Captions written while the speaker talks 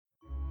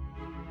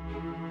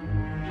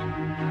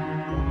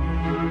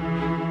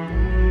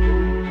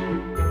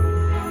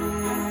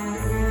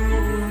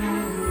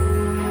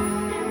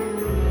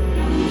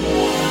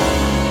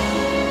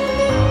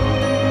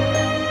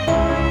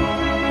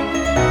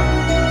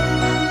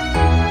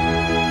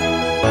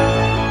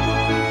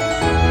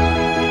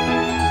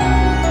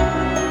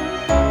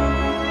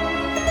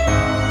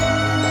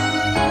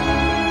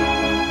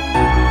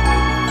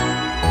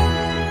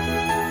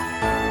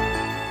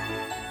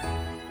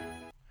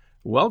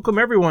welcome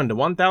everyone to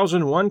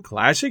 1001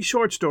 Classic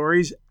Short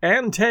Stories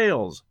and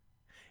Tales.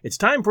 It's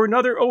time for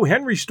another O.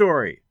 Henry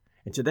story,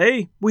 and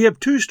today we have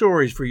two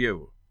stories for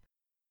you.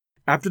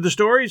 After the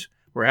stories,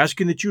 we're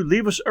asking that you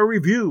leave us a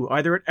review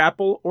either at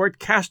Apple or at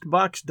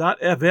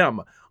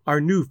Castbox.fm, our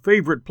new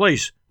favorite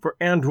place for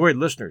Android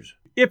listeners,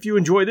 if you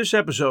enjoy this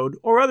episode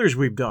or others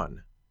we've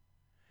done.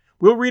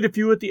 We'll read a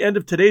few at the end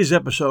of today's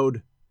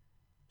episode,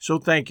 so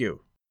thank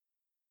you.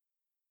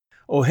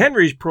 O.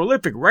 Henry's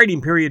prolific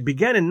writing period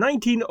began in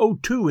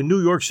 1902 in New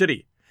York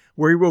City,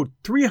 where he wrote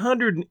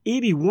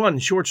 381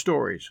 short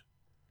stories.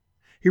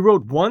 He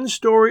wrote one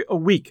story a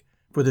week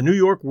for the New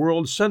York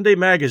World Sunday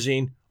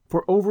magazine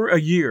for over a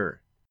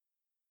year.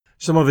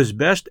 Some of his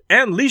best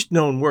and least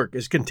known work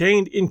is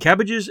contained in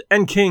Cabbages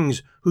and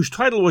Kings, whose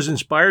title was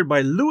inspired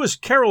by Lewis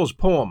Carroll's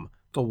poem,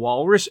 The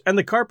Walrus and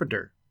the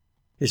Carpenter.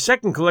 His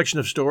second collection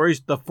of stories,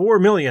 The 4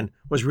 Million,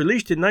 was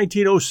released in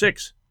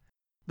 1906.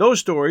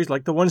 Those stories,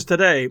 like the ones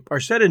today, are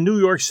set in New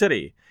York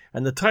City,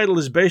 and the title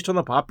is based on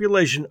the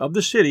population of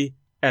the city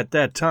at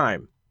that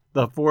time,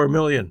 The 4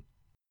 Million.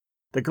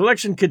 The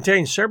collection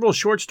contains several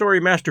short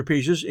story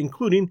masterpieces,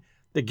 including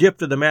The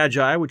Gift of the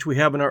Magi, which we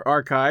have in our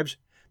archives,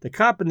 The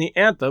Cop and the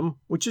Anthem,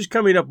 which is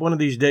coming up one of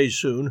these days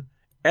soon,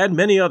 and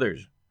many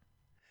others.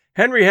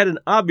 Henry had an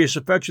obvious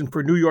affection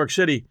for New York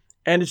City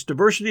and its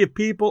diversity of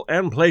people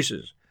and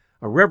places,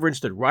 a reverence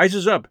that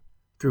rises up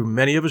through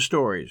many of his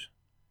stories.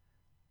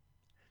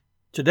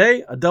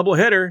 Today, a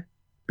double-header,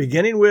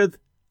 beginning with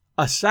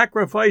A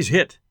Sacrifice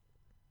Hit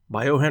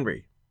by O.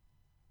 Henry.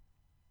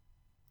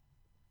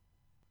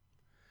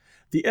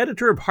 The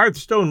editor of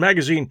Hearthstone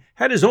magazine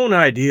had his own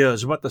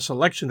ideas about the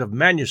selection of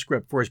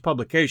manuscript for his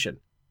publication.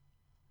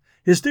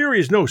 His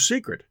theory is no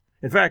secret.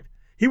 In fact,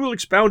 he will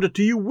expound it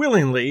to you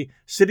willingly,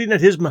 sitting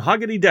at his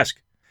mahogany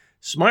desk,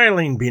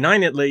 smiling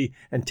benignantly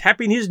and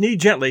tapping his knee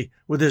gently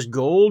with his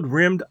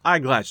gold-rimmed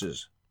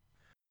eyeglasses.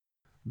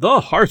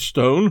 "The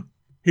Hearthstone,"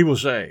 he will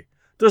say,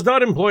 "does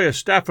not employ a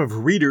staff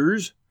of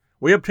readers.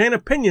 We obtain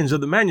opinions of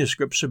the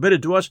manuscript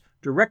submitted to us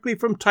directly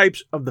from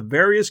types of the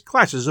various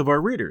classes of our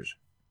readers."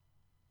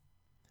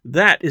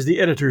 That is the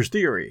editor's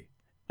theory,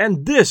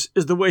 and this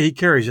is the way he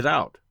carries it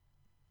out.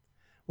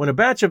 When a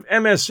batch of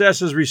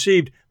MSS is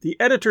received, the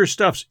editor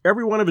stuffs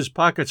every one of his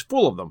pockets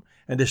full of them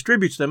and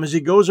distributes them as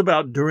he goes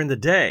about during the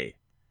day.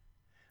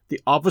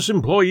 The office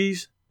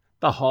employees,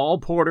 the hall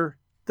porter,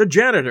 the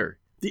janitor,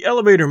 the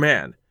elevator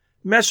man,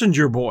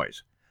 messenger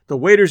boys, the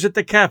waiters at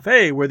the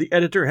cafe where the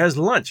editor has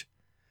lunch,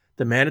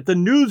 the man at the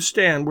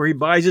newsstand where he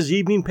buys his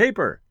evening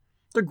paper,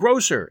 the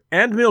grocer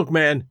and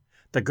milkman,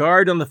 the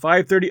guard on the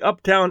 5:30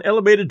 uptown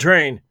elevated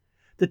train,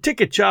 the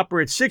ticket chopper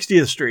at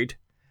 60th Street,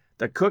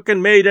 the cook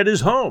and maid at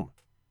his home.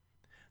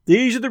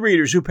 These are the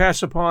readers who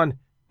pass upon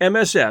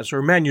MSS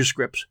or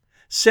manuscripts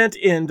sent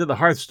in to the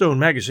Hearthstone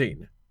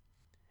magazine.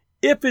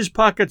 If his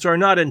pockets are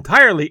not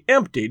entirely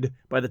emptied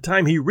by the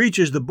time he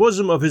reaches the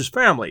bosom of his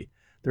family,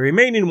 the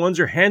remaining ones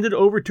are handed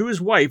over to his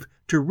wife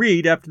to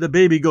read after the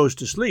baby goes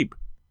to sleep.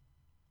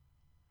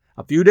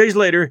 A few days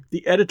later,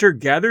 the editor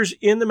gathers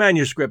in the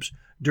manuscripts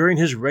during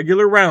his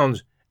regular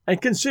rounds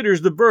and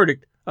considers the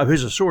verdict of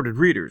his assorted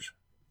readers.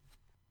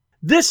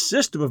 This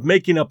system of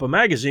making up a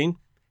magazine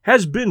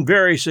has been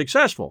very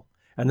successful,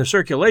 and the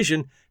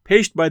circulation,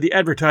 paced by the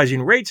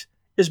advertising rates,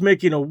 is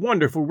making a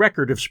wonderful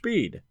record of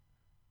speed.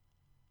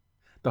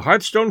 The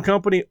Hearthstone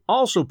Company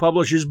also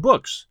publishes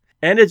books,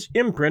 and its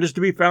imprint is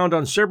to be found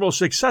on several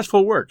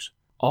successful works,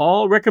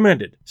 all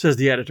recommended, says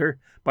the editor,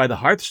 by the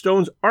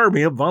Hearthstone's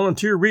army of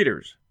volunteer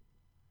readers.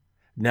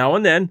 Now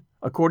and then,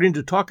 according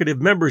to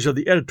talkative members of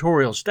the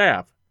editorial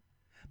staff,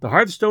 the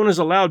Hearthstone has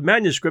allowed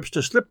manuscripts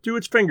to slip through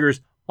its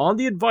fingers on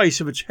the advice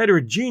of its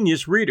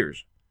heterogeneous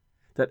readers,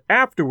 that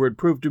afterward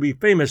proved to be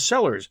famous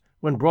sellers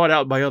when brought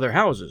out by other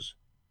houses.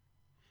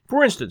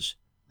 For instance,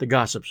 the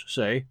gossips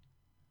say,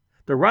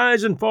 The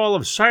Rise and Fall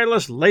of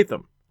Silas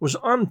Latham was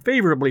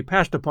unfavorably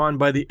passed upon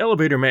by the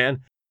elevator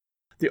man.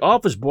 The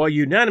office boy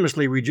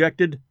unanimously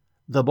rejected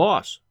The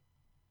Boss.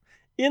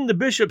 In the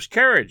Bishop's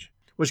Carriage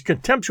was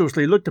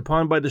contemptuously looked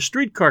upon by the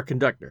streetcar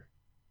conductor.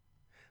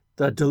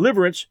 The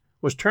Deliverance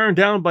was turned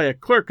down by a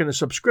clerk in the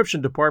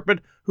subscription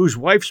department whose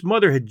wife's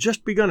mother had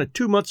just begun a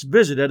 2-month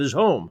visit at his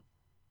home.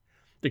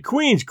 The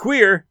Queen's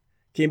Queer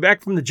came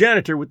back from the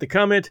janitor with the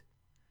comment,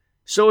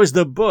 "So is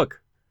the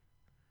book."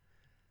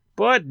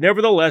 But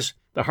nevertheless,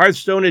 the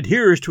Hearthstone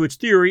adheres to its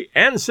theory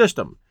and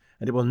system,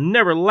 and it will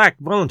never lack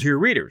volunteer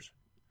readers.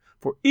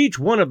 For each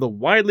one of the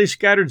widely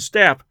scattered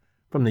staff,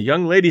 from the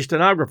young lady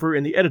stenographer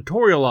in the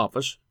editorial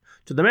office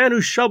to the man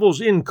who shovels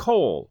in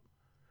coal,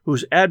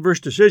 whose adverse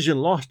decision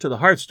lost to the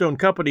Hearthstone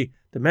Company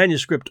the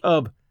manuscript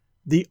of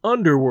The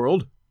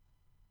Underworld,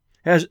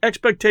 has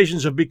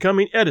expectations of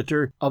becoming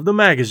editor of the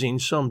magazine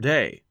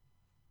someday.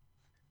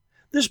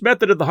 This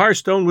method of the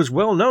Hearthstone was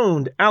well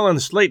known to Alan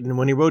Slayton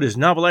when he wrote his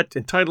novelette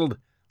entitled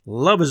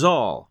Love Is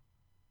All.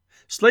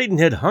 Slayton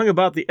had hung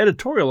about the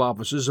editorial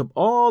offices of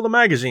all the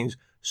magazines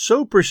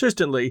so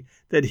persistently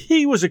that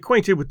he was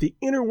acquainted with the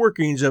inner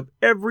workings of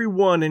every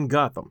one in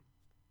Gotham.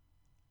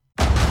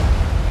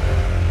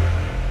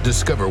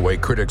 Discover why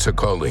critics are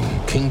calling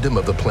Kingdom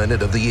of the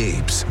Planet of the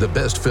Apes the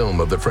best film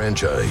of the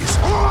franchise.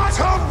 What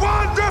a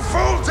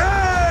wonderful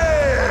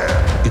day!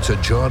 It's a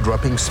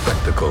jaw-dropping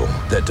spectacle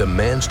that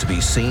demands to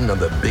be seen on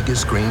the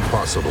biggest screen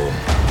possible.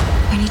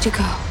 We need to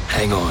go.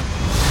 Hang on.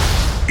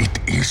 It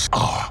is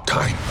our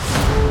time.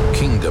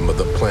 Kingdom of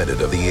the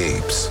Planet of the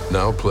Apes.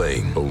 Now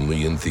playing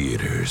only in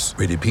theaters.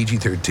 Rated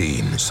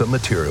PG-13. Some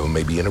material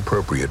may be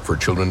inappropriate for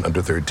children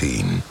under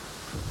 13.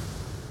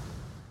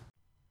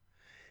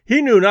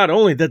 He knew not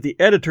only that the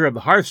editor of the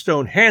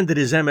Hearthstone handed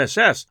his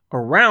MSS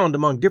around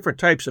among different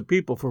types of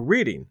people for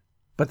reading,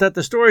 but that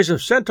the stories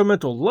of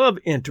sentimental love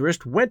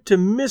interest went to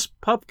Miss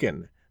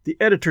Puffkin, the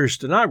editor's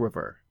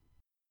stenographer.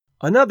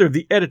 Another of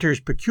the editor's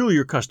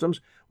peculiar customs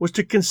was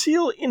to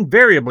conceal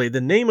invariably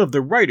the name of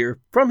the writer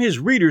from his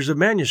readers of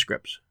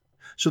manuscripts,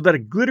 so that a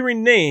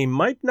glittering name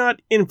might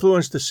not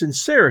influence the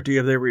sincerity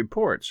of their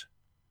reports.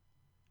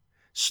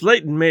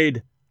 Slayton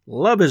made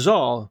Love Is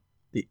All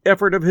the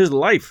effort of his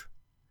life.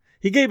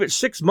 He gave it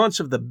 6 months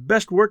of the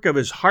best work of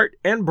his heart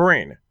and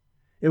brain.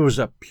 It was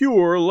a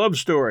pure love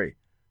story,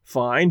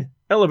 fine,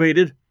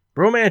 elevated,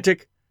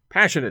 romantic,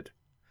 passionate,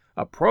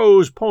 a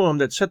prose poem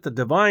that set the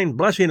divine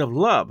blessing of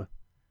love.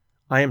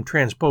 I am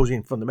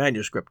transposing from the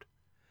manuscript.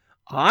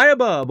 High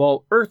above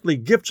all earthly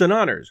gifts and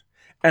honors,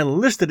 and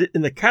listed it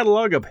in the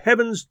catalogue of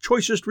heaven's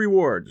choicest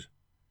rewards.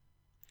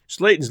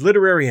 Slayton's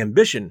literary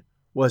ambition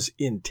was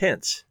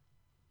intense.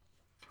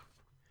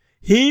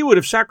 He would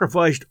have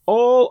sacrificed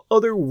all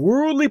other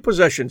worldly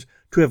possessions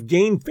to have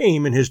gained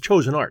fame in his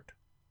chosen art.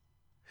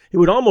 He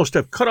would almost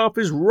have cut off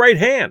his right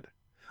hand,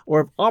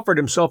 or have offered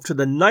himself to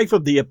the knife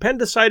of the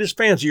appendicitis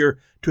fancier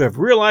to have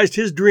realized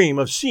his dream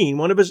of seeing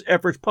one of his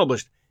efforts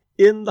published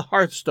in the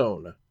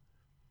Hearthstone.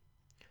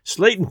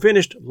 Slayton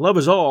finished Love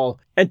Is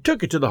All and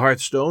took it to the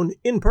Hearthstone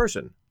in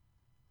person.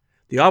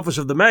 The office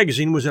of the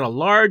magazine was in a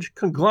large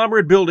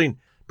conglomerate building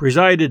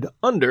presided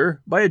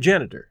under by a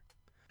janitor.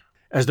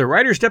 As the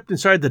writer stepped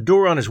inside the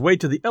door on his way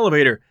to the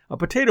elevator, a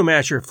potato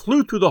masher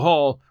flew through the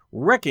hall,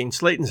 wrecking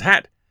Slayton's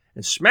hat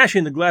and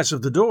smashing the glass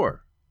of the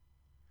door.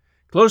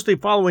 Closely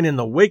following in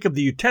the wake of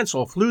the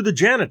utensil flew the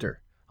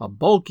janitor, a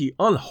bulky,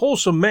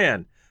 unwholesome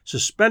man,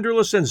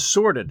 suspenderless and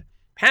sordid,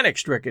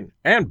 panic-stricken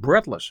and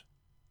breathless.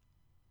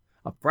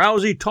 A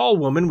frowsy, tall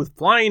woman with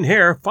flying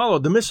hair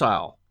followed the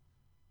missile.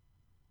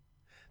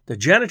 The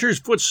janitor's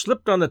foot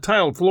slipped on the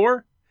tiled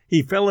floor.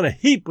 He fell in a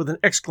heap with an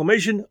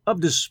exclamation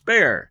of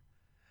despair.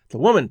 The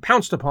woman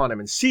pounced upon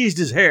him and seized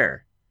his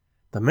hair.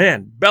 The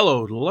man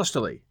bellowed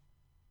lustily.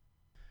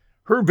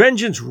 Her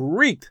vengeance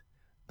reeked.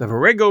 The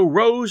virago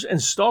rose and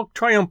stalked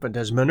triumphant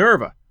as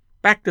Minerva,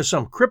 back to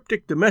some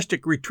cryptic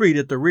domestic retreat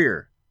at the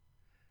rear.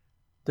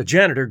 The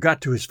janitor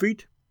got to his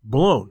feet,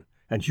 blown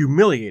and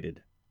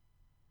humiliated.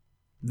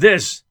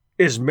 "This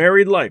is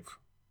married life,"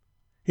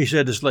 he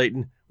said to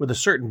Slayton with a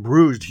certain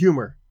bruised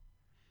humor.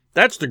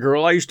 "That's the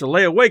girl I used to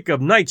lay awake of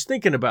nights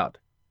thinking about.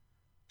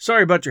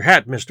 Sorry about your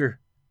hat, mister.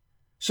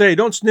 Say,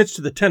 don't snitch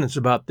to the tenants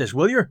about this,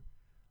 will you?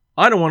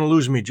 I don't want to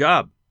lose me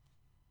job."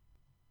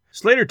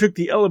 Slater took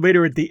the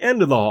elevator at the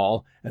end of the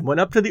hall and went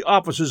up to the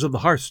offices of the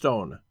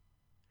Hearthstone.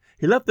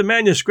 He left the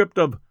manuscript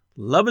of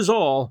Love Is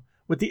All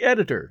with the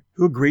editor,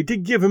 who agreed to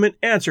give him an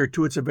answer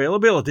to its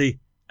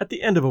availability at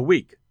the end of a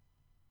week.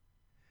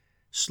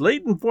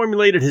 Slayton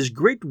formulated his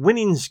great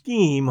winning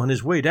scheme on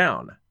his way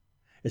down.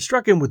 It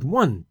struck him with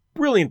one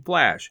brilliant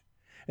flash,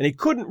 and he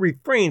couldn't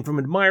refrain from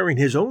admiring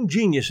his own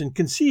genius in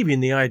conceiving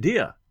the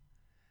idea.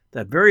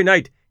 That very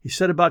night he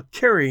set about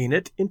carrying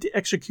it into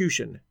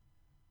execution.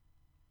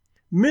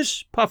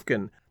 Miss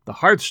Puffkin, the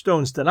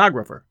Hearthstone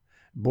stenographer,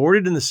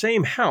 boarded in the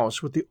same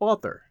house with the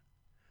author.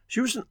 She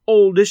was an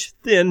oldish,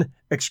 thin,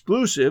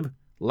 exclusive,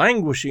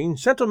 languishing,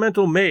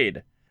 sentimental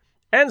maid,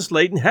 and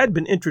Slayton had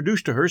been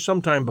introduced to her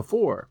some time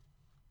before.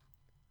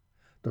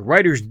 The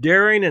writer's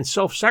daring and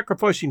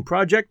self-sacrificing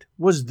project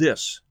was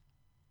this.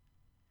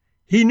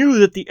 He knew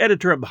that the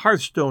editor of the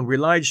Hearthstone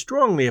relied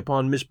strongly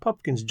upon Miss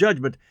Puffkin's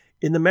judgment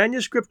in the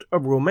manuscript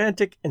of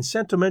romantic and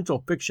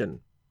sentimental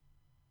fiction.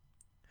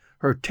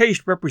 Her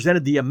taste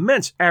represented the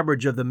immense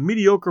average of the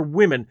mediocre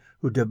women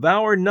who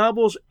devour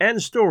novels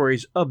and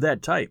stories of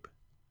that type.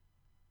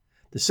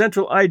 The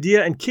central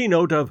idea and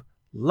keynote of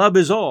Love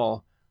Is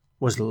All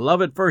was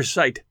love at first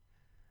sight,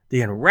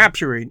 the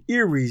enrapturing,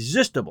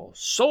 irresistible,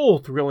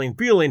 soul-thrilling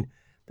feeling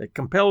that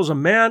compels a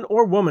man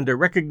or woman to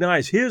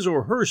recognize his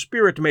or her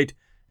spirit mate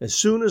as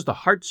soon as the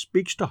heart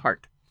speaks to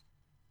heart.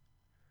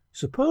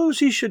 Suppose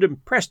he should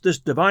impress this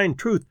divine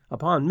truth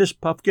upon Miss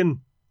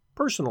Puffkin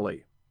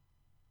personally.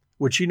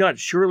 Would she not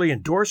surely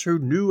endorse her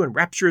new and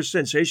rapturous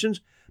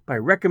sensations by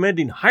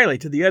recommending highly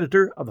to the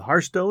editor of the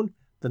Hearthstone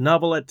the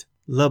novelette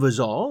Love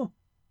Is All?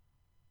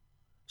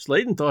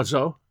 Slayton thought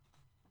so.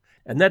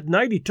 And that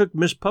night he took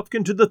Miss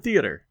Puffkin to the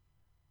theater.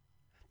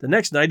 The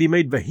next night he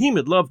made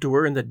vehement love to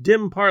her in the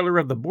dim parlor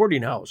of the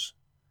boarding house.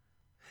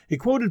 He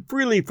quoted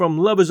freely from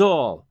Love Is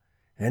All,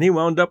 and he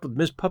wound up with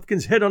Miss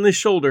Puffkin's head on his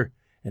shoulder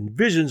and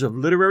visions of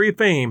literary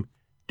fame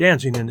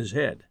dancing in his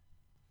head.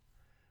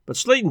 But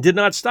Slayton did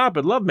not stop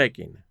at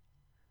lovemaking.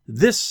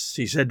 This,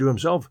 he said to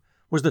himself,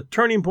 was the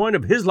turning point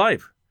of his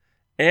life,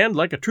 and,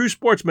 like a true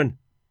sportsman,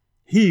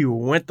 he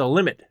went the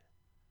limit.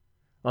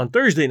 On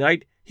Thursday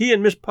night, he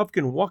and Miss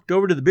Puffkin walked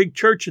over to the big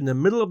church in the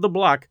middle of the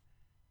block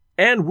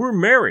and were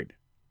married.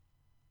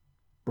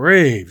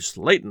 Brave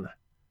Slayton!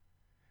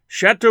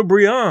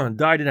 Chateaubriand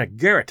died in a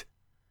garret.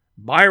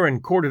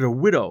 Byron courted a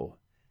widow.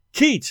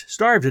 Keats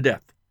starved to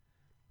death.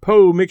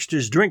 Poe mixed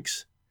his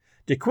drinks.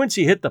 De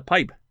Quincey hit the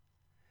pipe.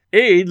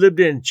 Ade lived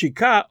in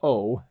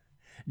Chicago.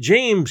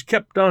 James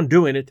kept on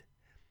doing it.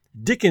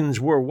 Dickens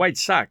wore white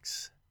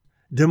socks.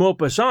 De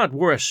Maupassant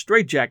wore a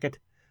straitjacket.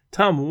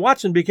 Tom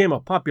Watson became a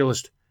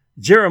populist.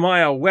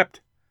 Jeremiah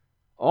wept.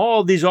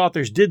 All these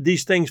authors did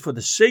these things for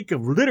the sake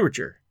of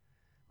literature.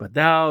 But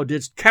thou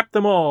didst cap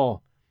them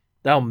all.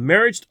 Thou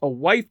marriedst a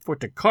wife for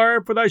to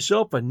carve for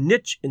thyself a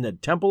niche in the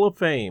temple of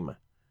fame.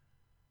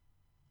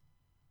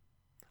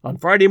 On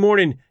Friday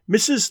morning,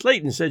 Mrs.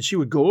 Slayton said she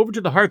would go over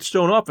to the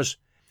Hearthstone office,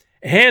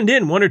 hand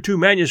in 1 or 2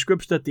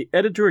 manuscripts that the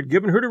editor had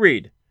given her to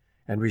read,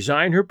 and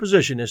resign her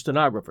position as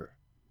stenographer.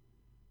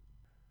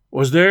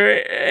 Was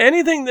there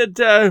anything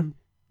that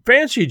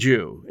fancied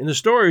you in the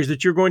stories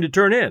that you're going to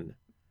turn in?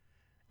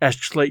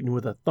 Asked Slayton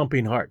with a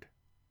thumping heart.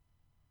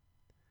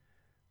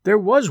 There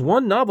was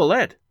one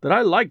novelette that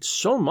I liked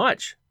so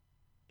much,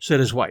 said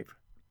his wife.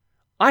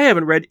 I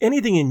haven't read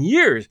anything in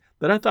years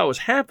that I thought was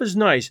half as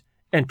nice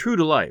and true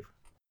to life.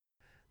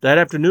 That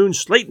afternoon,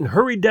 Slayton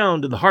hurried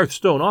down to the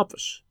Hearthstone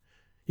office.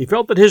 He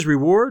felt that his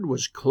reward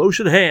was close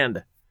at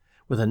hand.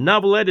 With a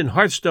novelette in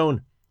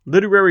Hearthstone,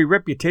 literary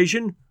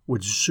reputation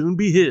would soon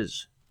be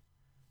his.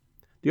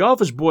 The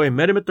office boy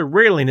met him at the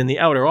railing in the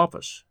outer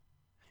office.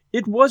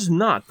 It was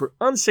not for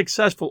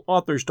unsuccessful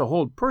authors to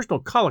hold personal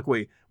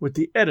colloquy with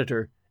the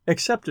editor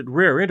except at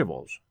rare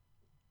intervals.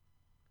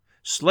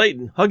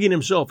 Slayton, hugging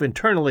himself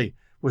internally,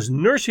 was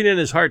nursing in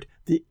his heart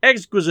the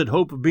exquisite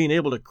hope of being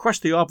able to crush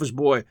the office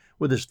boy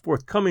with his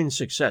forthcoming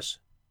success.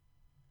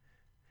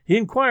 He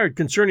inquired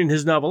concerning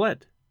his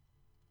novelette.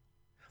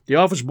 The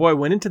office boy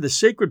went into the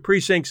sacred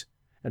precincts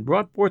and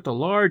brought forth a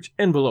large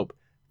envelope,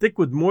 thick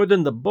with more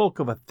than the bulk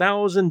of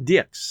 1,000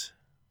 dix.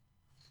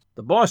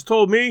 The boss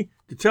told me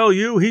to tell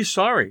you he's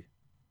sorry,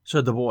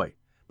 said the boy,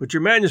 but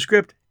your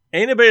manuscript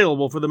ain't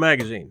available for the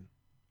magazine.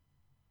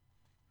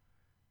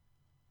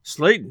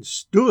 Slayton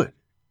stood,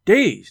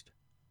 dazed.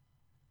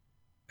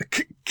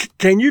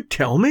 Can you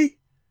tell me,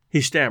 he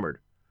stammered,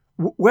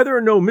 whether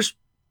or no Miss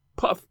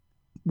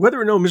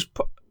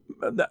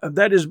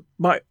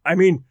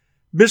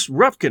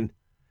Ruffkin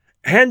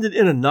handed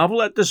in a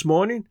novelette this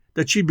morning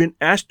that she'd been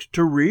asked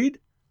to read?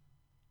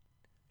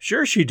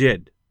 Sure she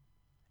did,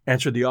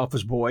 answered the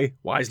office boy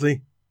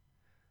wisely.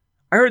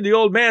 I heard the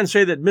old man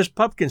say that Miss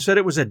Puffkin said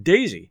it was a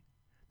daisy.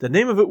 The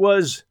name of it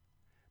was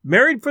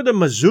Married for the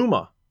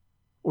Mazuma,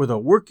 or the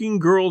Working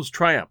Girl's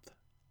Triumph.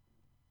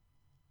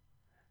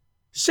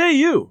 Say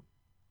you,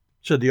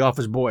 said the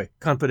office boy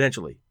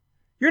confidentially.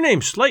 Your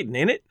name's Slayton,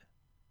 ain't it?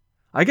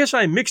 I guess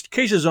I mixed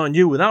cases on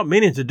you without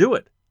meaning to do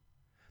it.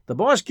 The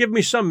boss give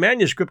me some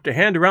manuscript to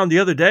hand around the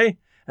other day,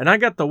 and I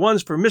got the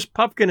ones for Miss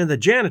Puffkin and the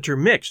janitor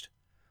mixed.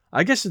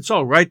 I guess it's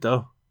all right,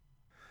 though.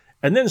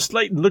 And then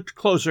Slayton looked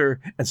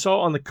closer and saw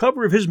on the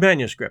cover of his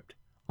manuscript,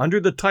 under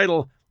the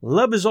title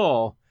Love is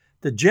All,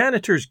 the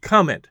janitor's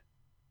comment,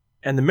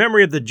 and the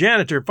memory of the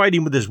janitor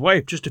fighting with his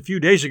wife just a few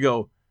days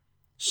ago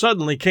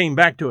suddenly came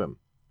back to him.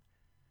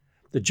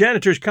 The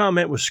janitor's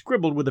comment was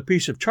scribbled with a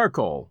piece of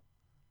charcoal.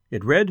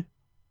 It read,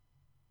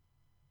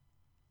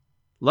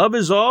 Love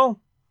is all?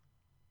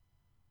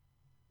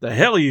 The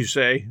hell you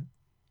say.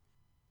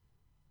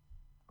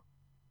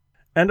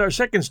 And our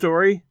second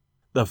story,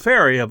 The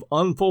Fairy of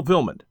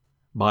Unfulfillment,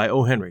 by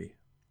O. Henry.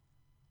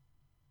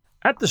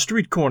 At the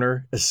street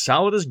corner, as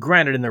solid as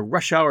granite in the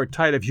rush-hour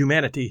tide of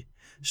humanity,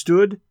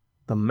 stood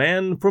the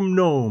Man from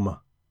Nome.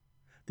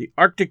 The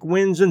Arctic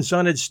winds and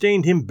sun had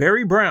stained him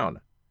berry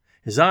brown.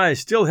 His eyes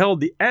still held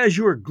the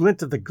azure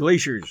glint of the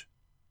glaciers.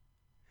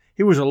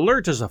 He was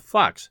alert as a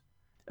fox,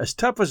 as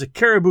tough as a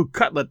caribou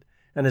cutlet,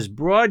 and as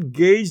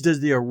broad-gauged as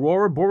the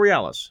aurora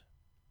borealis.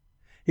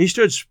 He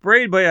stood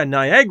sprayed by a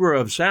Niagara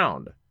of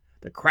sound,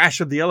 the crash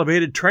of the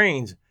elevated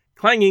trains,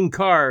 clanging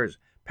cars,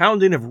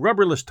 pounding of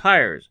rubberless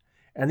tires,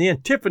 and the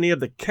antiphony of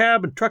the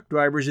cab and truck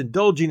drivers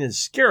indulging in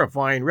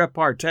scarifying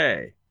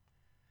repartee.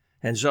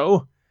 And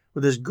so,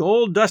 with his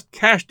gold dust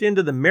cashed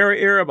into the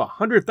merry air of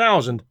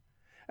 100,000,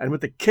 and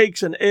with the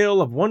cakes and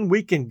ale of 1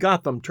 week in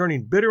Gotham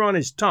turning bitter on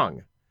his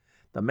tongue,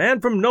 the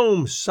Man from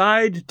Nome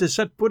sighed to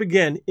set foot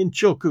again in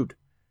Chilkoot,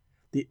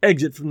 the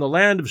exit from the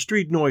land of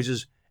street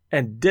noises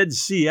and Dead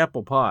Sea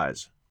apple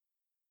pies.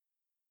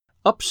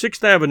 Up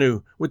 6th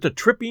Avenue, with the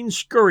tripping,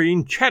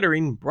 scurrying,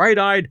 chattering,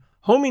 bright-eyed,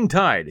 homing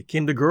tide,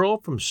 came the girl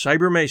from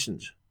Cyber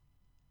Masons.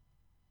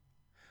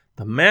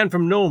 The Man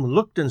from Nome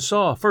looked and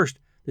saw first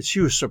that she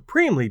was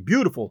supremely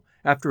beautiful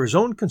after his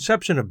own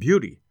conception of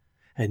beauty,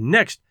 and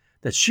next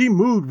that she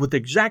moved with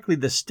exactly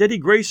the steady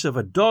grace of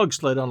a dog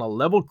sled on a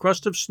level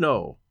crust of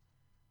snow.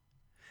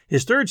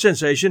 His third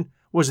sensation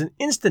was an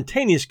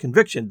instantaneous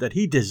conviction that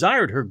he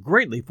desired her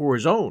greatly for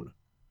his own.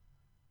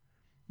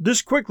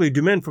 This quickly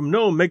do men from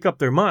Nome make up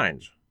their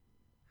minds.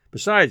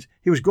 Besides,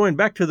 he was going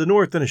back to the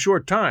north in a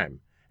short time,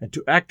 and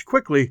to act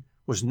quickly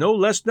was no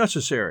less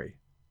necessary.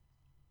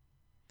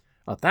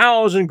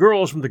 1,000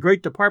 girls from the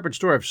great department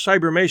store of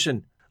Cyber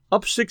Mason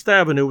up 6th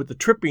Avenue with the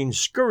tripping,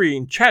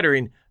 scurrying,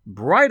 chattering,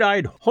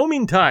 bright-eyed,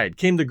 homing tide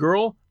came the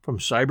girl from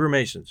Cyber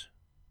Mason's.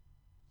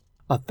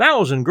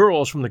 1,000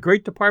 girls from the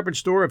great department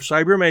store of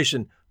Cyber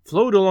Mason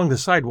flowed along the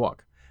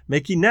sidewalk,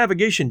 making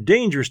navigation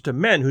dangerous to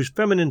men whose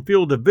feminine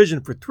field of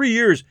vision for 3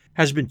 years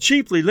has been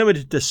chiefly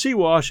limited to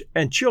Siwash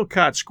and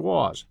Chilkat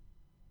squaws.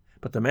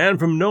 But the man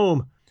from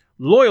Nome,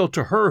 loyal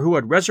to her who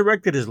had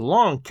resurrected his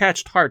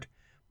long-catched heart,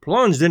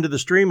 plunged into the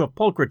stream of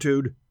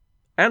pulchritude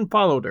and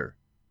followed her.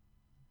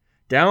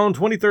 Down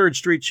 23rd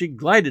Street she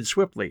glided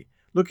swiftly,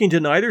 looking to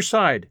neither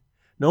side,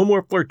 no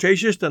more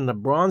flirtatious than the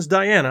bronze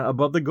Diana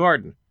above the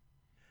garden.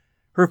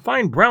 Her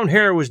fine brown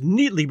hair was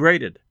neatly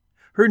braided.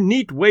 Her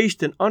neat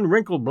waist and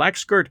unwrinkled black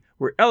skirt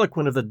were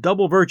eloquent of the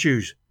double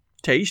virtues,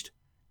 taste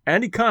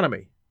and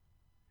economy.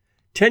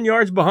 10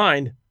 yards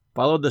behind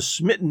followed the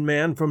smitten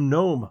man from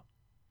Nome.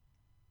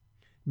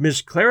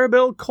 Miss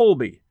Clarabelle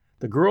Colby,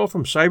 the girl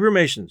from Cyber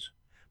Masons,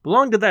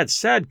 belonged to that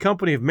sad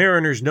company of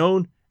mariners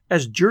known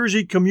as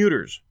Jersey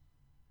commuters.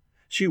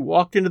 She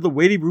walked into the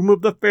waiting room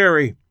of the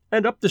ferry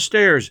and up the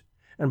stairs,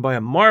 and by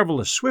a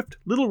marvelous swift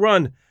little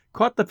run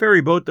caught the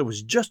ferry boat that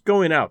was just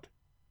going out.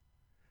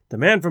 The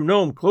man from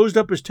Nome closed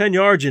up his 10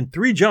 yards in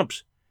 3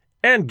 jumps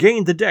and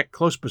gained the deck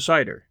close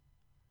beside her.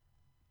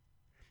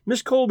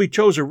 Miss Colby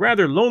chose a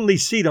rather lonely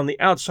seat on the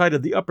outside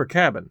of the upper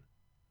cabin.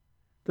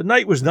 The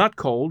night was not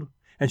cold,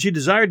 and she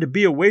desired to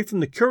be away from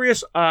the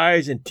curious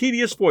eyes and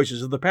tedious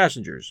voices of the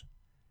passengers.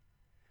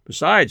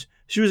 Besides,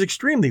 she was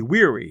extremely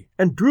weary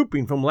and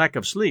drooping from lack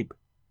of sleep.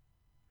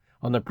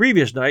 On the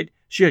previous night,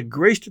 she had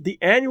graced the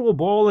annual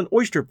ball and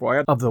oyster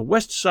fry of the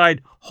West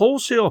Side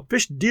Wholesale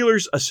Fish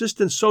Dealers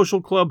Assistance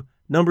Social Club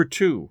No.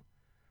 2,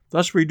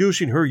 thus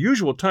reducing her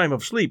usual time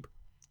of sleep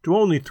to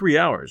only 3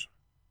 hours.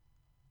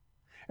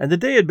 And the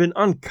day had been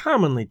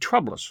uncommonly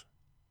troublous.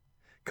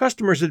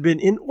 Customers had been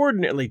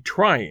inordinately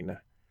trying.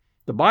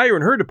 The buyer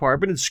in her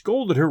department had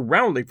scolded her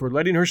roundly for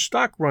letting her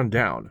stock run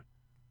down.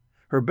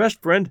 Her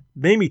best friend,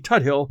 Mamie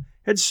Tuthill,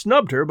 had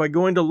snubbed her by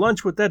going to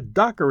lunch with that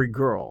Dockery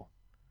girl.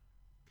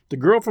 The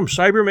girl from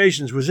Cyber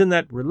Masons was in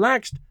that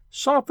relaxed,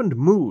 softened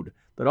mood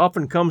that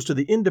often comes to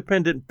the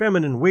independent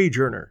feminine wage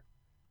earner.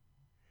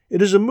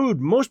 It is a mood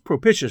most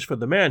propitious for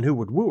the man who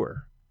would woo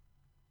her.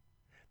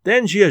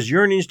 Then she has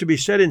yearnings to be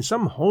set in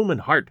some home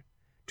and heart,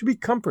 to be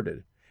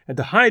comforted, and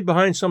to hide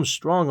behind some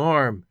strong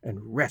arm and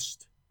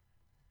rest.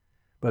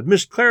 But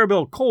Miss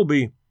Clarabelle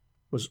Colby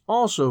was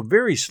also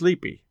very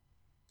sleepy.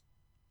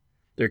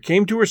 There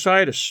came to her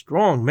side a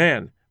strong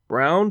man,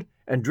 browned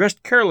and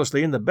dressed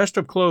carelessly in the best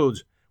of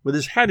clothes, with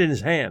his hat in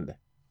his hand.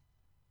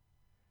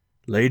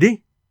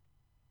 "Lady,"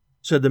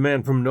 said the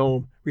man from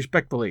Nome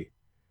respectfully,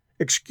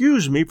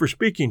 "excuse me for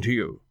speaking to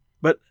you,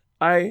 but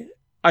I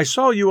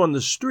saw you on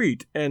the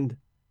street and...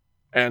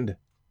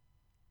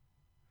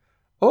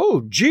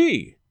 "Oh,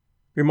 gee,"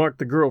 remarked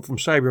the girl from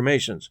Cyber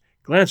Masons,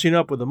 glancing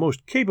up with the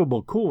most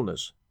capable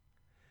coolness.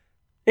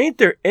 "Ain't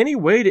there any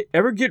way to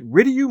ever get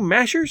rid of you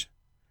mashers?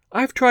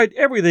 I've tried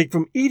everything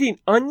from eating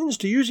onions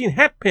to using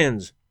hat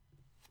pins.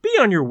 Be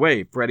on your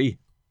way, Freddie."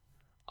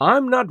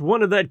 "I'm not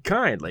one of that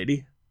kind,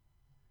 lady,"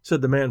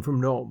 said the man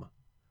from Nome.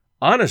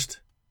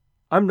 "Honest,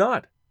 I'm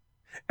not.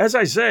 As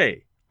I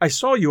say, I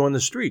saw you on the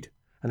street,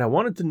 and I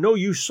wanted to know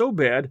you so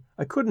bad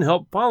I couldn't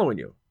help following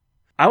you.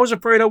 I was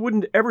afraid I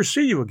wouldn't ever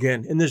see you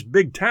again in this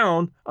big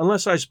town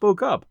unless I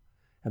spoke up,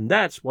 and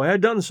that's why I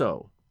done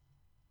so."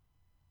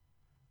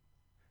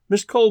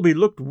 Miss Colby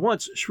looked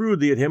once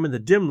shrewdly at him in the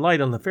dim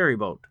light on the ferry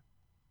boat.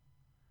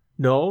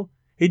 No,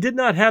 he did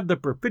not have the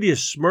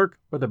perfidious smirk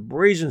or the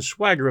brazen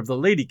swagger of the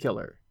lady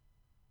killer.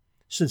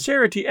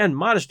 Sincerity and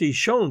modesty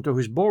shone through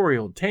his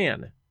boreal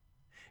tan.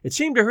 It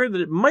seemed to her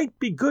that it might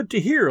be good to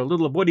hear a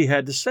little of what he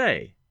had to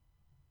say.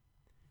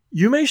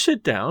 "You may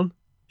sit down,"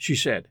 she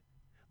said,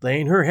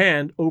 laying her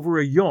hand over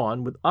a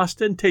yawn with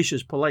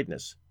ostentatious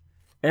politeness.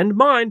 "And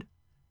mind,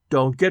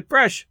 don't get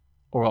fresh,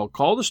 or I'll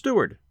call the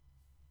steward."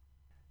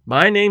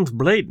 "My name's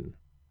Bladen,"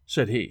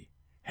 said he.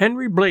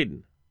 "Henry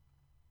Bladen."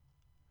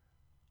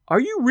 "Are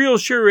you real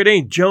sure it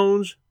ain't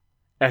Jones?"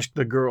 asked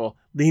the girl,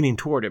 leaning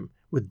toward him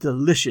with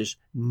delicious,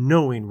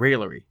 knowing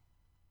raillery.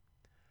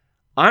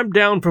 "I'm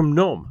down from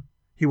Nome,"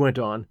 he went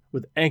on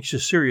with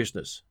anxious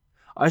seriousness.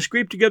 "I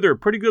scraped together a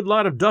pretty good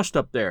lot of dust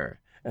up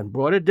there, and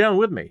brought it down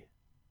with me."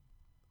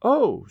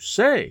 "Oh,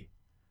 say,"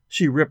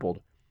 she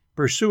rippled,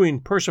 pursuing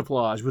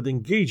persiflage with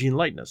engaging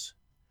lightness.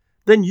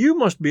 "Then you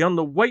must be on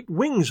the White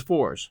Wings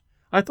force.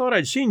 I thought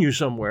I'd seen you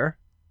somewhere."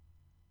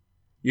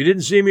 "You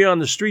didn't see me on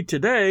the street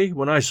today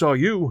when I saw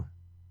you."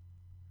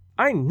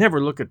 "I never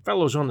look at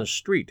fellows on the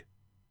street."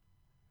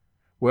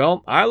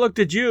 "Well, I looked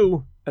at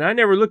you, and I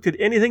never looked at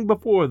anything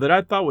before that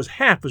I thought was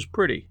half as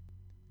pretty.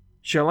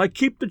 Shall I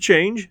keep the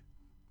change?"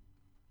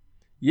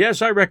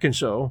 "Yes, I reckon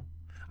so.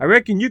 I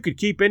reckon you could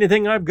keep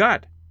anything I've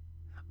got.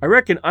 I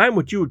reckon I'm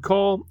what you would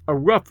call a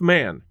rough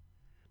man,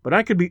 but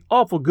I could be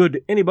awful good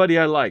to anybody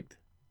I liked.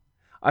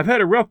 I've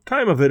had a rough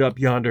time of it up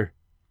yonder,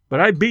 but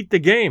I beat the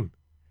game.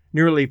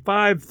 Nearly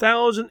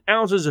 5,000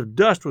 ounces of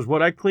dust was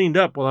what I cleaned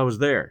up while I was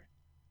there."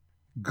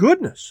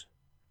 "Goodness!"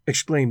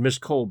 exclaimed Miss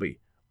Colby,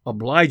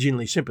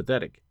 obligingly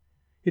sympathetic.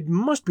 "It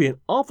must be an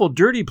awful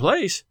dirty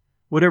place,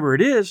 whatever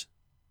it is."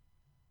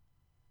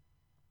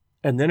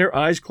 And then her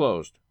eyes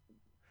closed.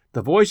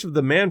 The voice of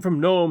the man from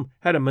Nome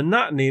had a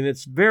monotony in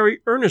its very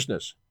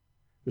earnestness.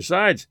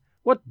 Besides,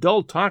 what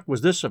dull talk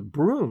was this of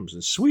brooms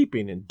and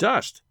sweeping and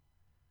dust?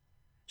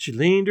 She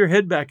leaned her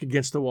head back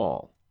against the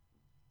wall.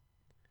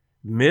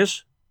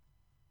 "Miss,"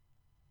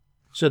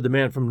 said the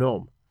man from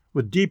Nome,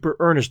 with deeper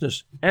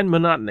earnestness and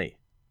monotony,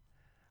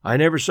 "I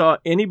never saw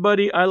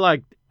anybody I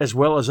liked as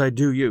well as I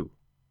do you.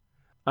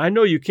 I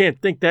know you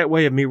can't think that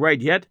way of me right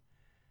yet,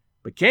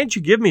 but can't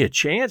you give me a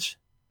chance?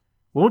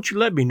 Won't you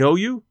let me know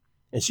you,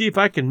 and see if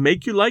I can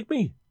make you like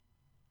me?"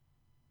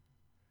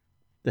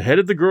 The head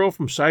of the girl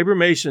from Cyber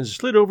Masons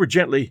slid over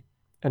gently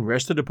and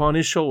rested upon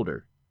his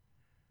shoulder.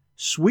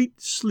 Sweet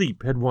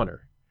sleep had won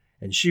her,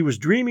 and she was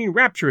dreaming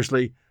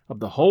rapturously of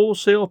the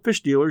wholesale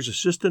fish dealer's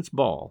assistant's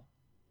ball.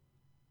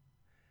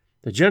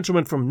 The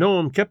gentleman from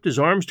Nome kept his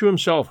arms to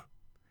himself.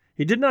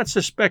 He did not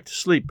suspect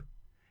sleep,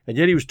 and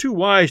yet he was too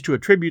wise to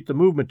attribute the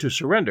movement to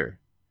surrender.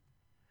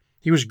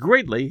 He was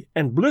greatly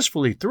and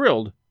blissfully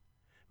thrilled,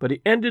 but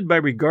he ended by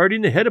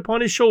regarding the head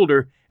upon his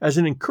shoulder as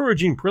an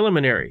encouraging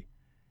preliminary,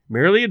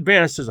 merely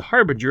advanced as a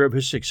harbinger of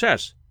his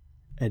success,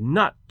 and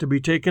not to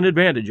be taken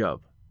advantage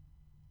of.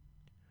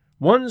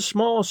 One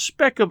small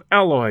speck of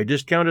alloy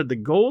discounted the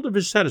gold of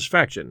his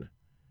satisfaction.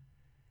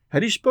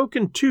 Had he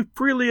spoken too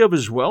freely of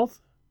his wealth?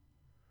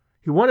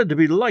 He wanted to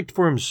be liked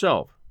for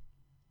himself.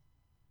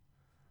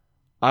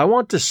 "I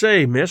want to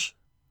say, miss,"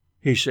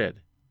 he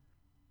said,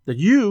 "that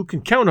you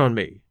can count on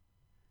me.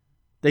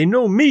 They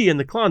know me in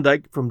the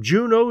Klondike from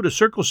Juneau to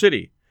Circle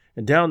City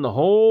and down the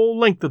whole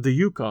length of the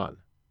Yukon.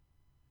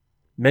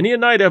 Many a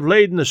night I've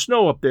laid in the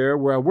snow up there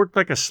where I worked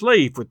like a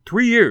slave for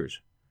 3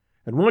 years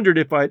and wondered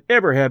if I'd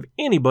ever have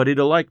anybody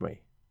to like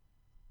me.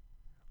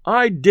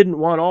 I didn't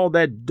want all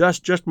that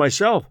dust just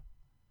myself.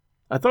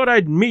 I thought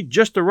I'd meet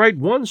just the right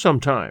one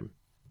sometime,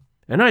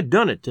 and I'd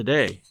done it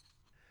today.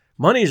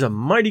 Money's a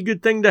mighty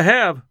good thing to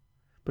have,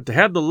 but to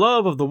have the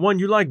love of the one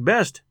you like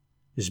best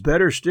is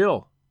better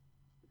still.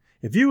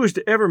 If you was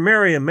to ever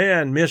marry a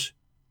man, miss,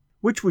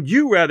 which would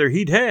you rather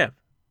he'd have?"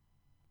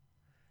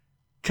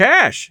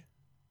 "Cash!"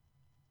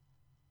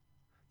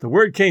 The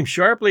word came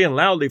sharply and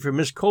loudly from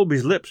Miss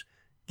Colby's lips,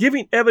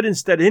 giving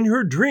evidence that in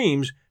her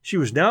dreams she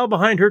was now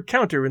behind her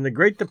counter in the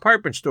great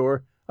department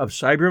store of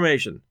Cyber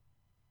Mason.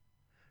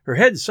 Her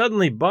head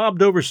suddenly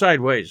bobbed over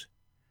sideways.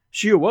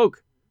 She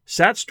awoke,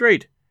 sat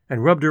straight,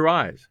 and rubbed her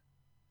eyes.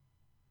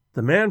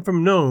 The man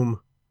from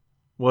Nome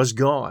was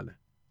gone.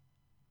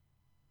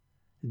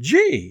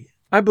 "Gee,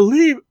 I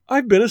believe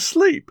I've been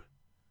asleep,"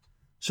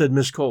 said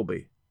Miss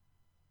Colby.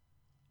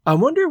 "I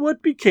wonder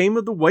what became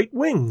of the white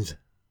wings."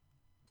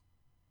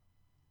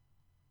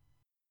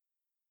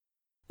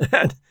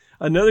 And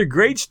another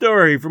great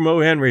story from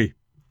O. Henry.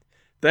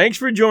 Thanks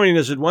for joining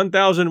us at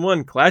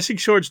 1001 Classic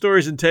Short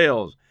Stories and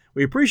Tales.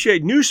 We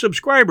appreciate new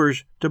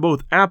subscribers to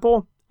both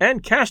Apple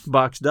and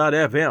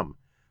Castbox.fm.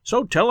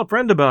 So tell a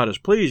friend about us,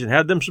 please, and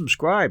have them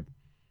subscribe.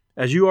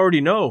 As you already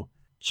know,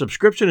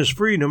 subscription is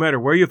free no matter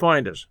where you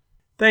find us.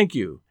 Thank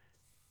you.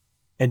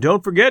 And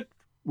don't forget,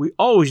 we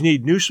always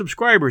need new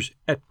subscribers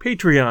at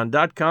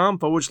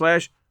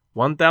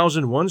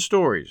patreon.com/1001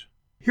 stories.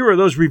 Here are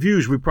those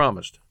reviews we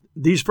promised.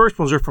 These first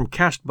ones are from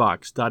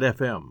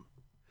Castbox.fm.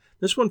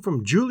 This one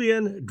from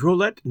Julien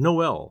Drolet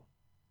Noel.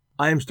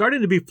 "I am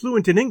starting to be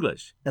fluent in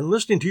English, and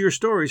listening to your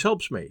stories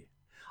helps me.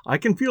 I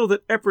can feel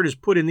that effort is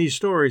put in these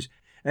stories,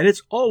 and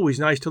it's always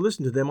nice to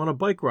listen to them on a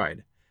bike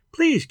ride.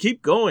 Please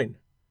keep going.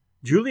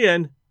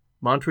 Julien,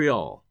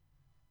 Montreal."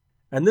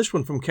 And this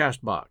one from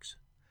Castbox.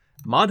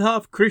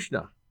 Madhav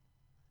Krishna.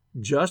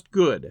 "Just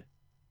good."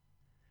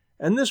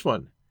 And this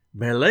one,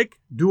 Melek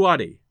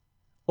Duati.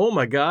 "Oh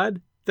my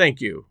God,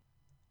 thank you."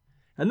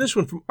 And this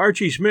one from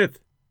Archie Smith.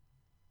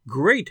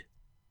 "Great,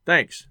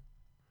 thanks."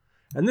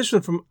 And this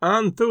one from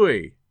An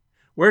Thui.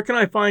 "Where can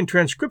I find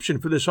transcription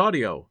for this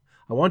audio?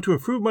 I want to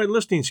improve my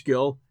listening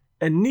skill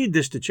and need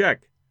this to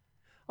check."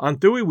 An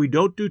Thui, we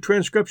don't do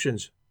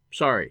transcriptions.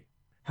 Sorry.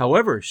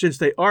 However, since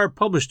they are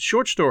published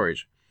short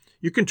stories,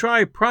 you can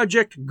try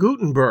Project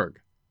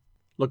Gutenberg.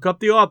 Look up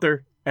the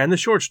author and the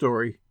short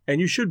story, and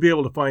you should be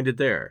able to find it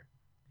there.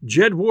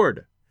 Jed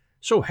Ward.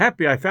 "So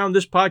happy I found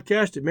this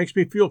podcast. It makes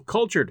me feel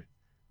cultured.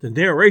 The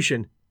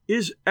narration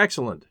is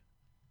excellent."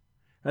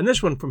 And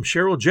this one from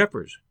Cheryl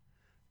Jeffers.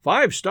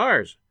 5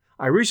 stars.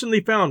 "I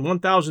recently found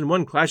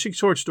 1001 Classic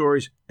Short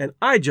Stories, and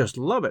I just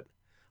love it.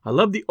 I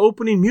love the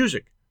opening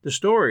music, the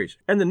stories,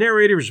 and the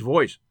narrator's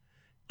voice.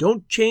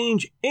 Don't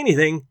change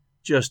anything,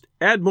 just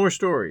add more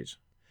stories."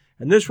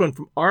 And this one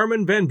from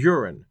Armin Van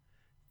Buren.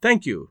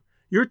 "Thank you.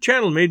 Your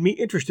channel made me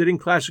interested in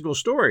classical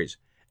stories,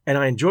 and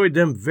I enjoyed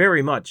them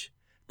very much.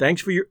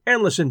 Thanks for your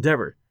endless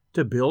endeavor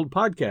to build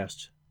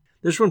podcasts."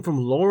 This one from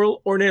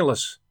Laurel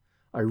Ornelas.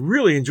 "I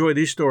really enjoy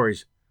these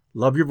stories.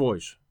 Love your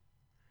voice."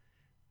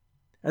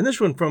 And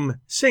this one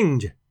from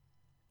Singed.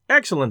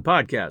 Excellent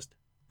podcast.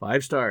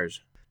 5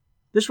 stars.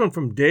 This one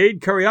from Dade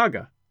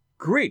Cariaga.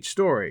 Great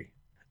story.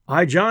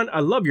 Hi, John. I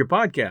love your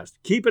podcast.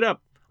 Keep it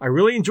up. I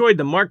really enjoyed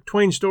the Mark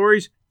Twain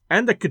stories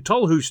and the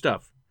Cthulhu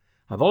stuff.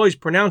 I've always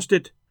pronounced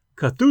it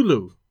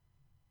Cthulhu.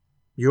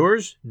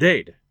 Yours,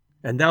 Dade.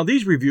 And now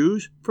these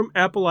reviews from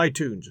Apple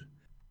iTunes.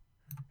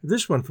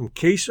 This one from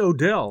Case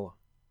Odell.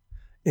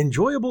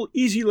 Enjoyable,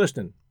 easy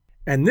listening.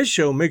 And this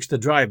show makes the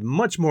drive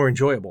much more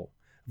enjoyable.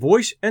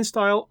 Voice and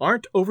style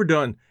aren't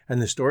overdone,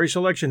 and the story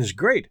selection is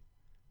great.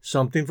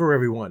 Something for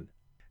everyone.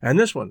 And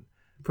this one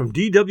from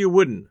D.W.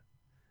 Wooden.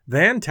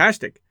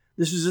 Fantastic.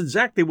 This is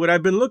exactly what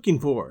I've been looking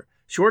for.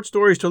 Short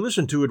stories to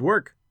listen to at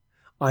work.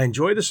 I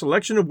enjoy the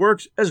selection of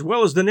works as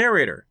well as the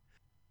narrator.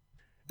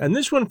 And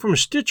this one from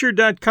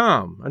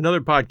Stitcher.com,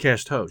 another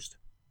podcast host.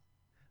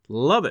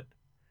 Love it.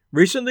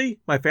 Recently,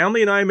 my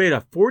family and I made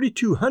a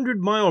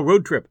 4,200-mile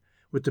road trip,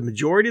 with the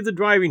majority of the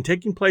driving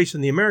taking place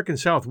in the American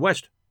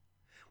Southwest.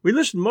 We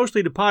listened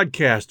mostly to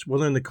podcasts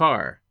while in the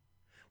car.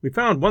 We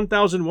found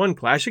 1001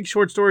 Classic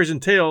Short Stories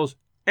and Tales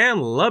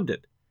and loved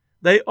it.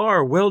 They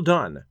are well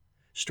done,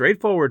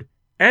 straightforward,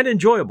 and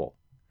enjoyable.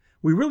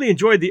 We really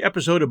enjoyed the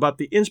episode about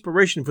the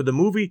inspiration for the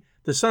movie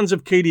The Sons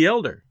of Katie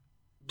Elder.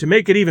 To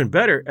make it even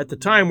better, at the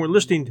time we were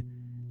listening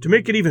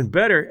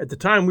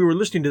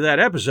to that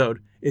episode,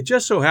 it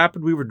just so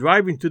happened we were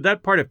driving through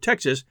that part of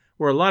Texas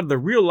where a lot of the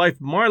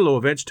real-life Marlowe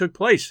events took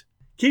place.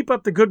 Keep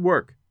up the good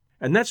work.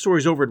 And that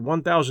story's over at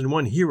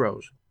 1001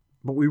 Heroes.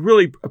 But we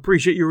really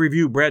appreciate your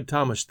review, Brad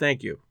Thomas.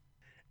 Thank you.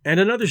 And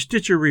another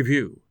Stitcher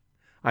review.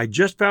 I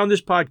just found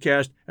this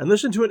podcast and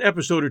listened to an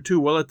episode or two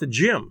while at the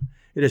gym.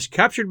 It has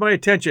captured my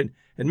attention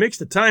and makes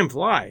the time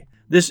fly.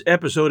 This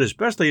episode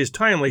especially is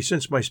timely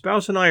since my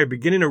spouse and I are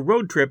beginning a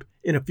road trip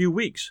in a few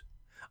weeks.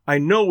 I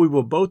know we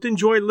will both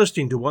enjoy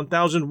listening to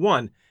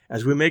 1001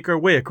 as we make our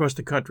way across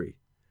the country.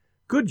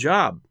 Good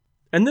job.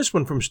 And this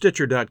one from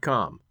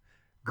Stitcher.com.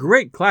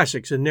 Great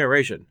classics and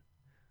narration.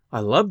 I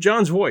love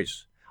John's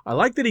voice. I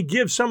like that he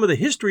gives some of the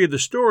history of the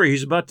story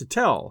he's about to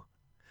tell.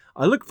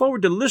 I look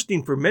forward to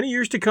listening for many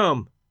years to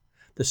come.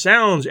 The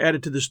sounds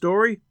added to the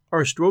story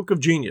are a stroke of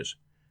genius.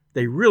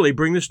 They really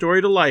bring the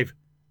story to life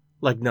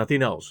like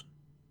nothing else.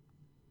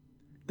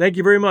 Thank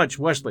you very much,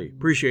 Wesley.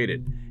 Appreciate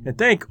it. And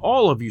thank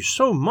all of you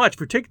so much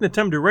for taking the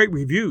time to write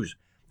reviews.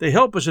 They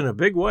help us in a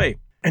big way.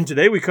 And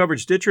today we covered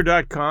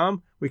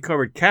Stitcher.com, we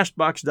covered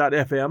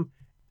Castbox.fm,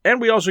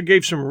 and we also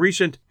gave some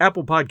recent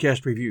Apple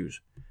Podcast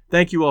reviews.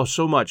 Thank you all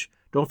so much.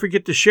 Don't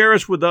forget to share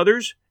us with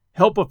others,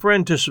 help a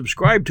friend to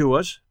subscribe to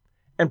us,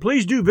 and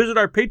please do visit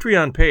our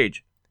Patreon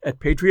page at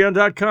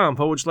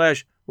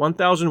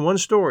patreon.com/1001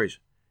 stories.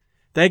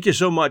 Thank you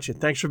so much, and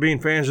thanks for being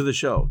fans of the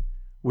show.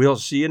 We'll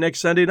see you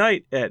next Sunday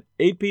night at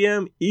 8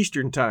 p.m.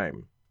 Eastern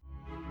Time.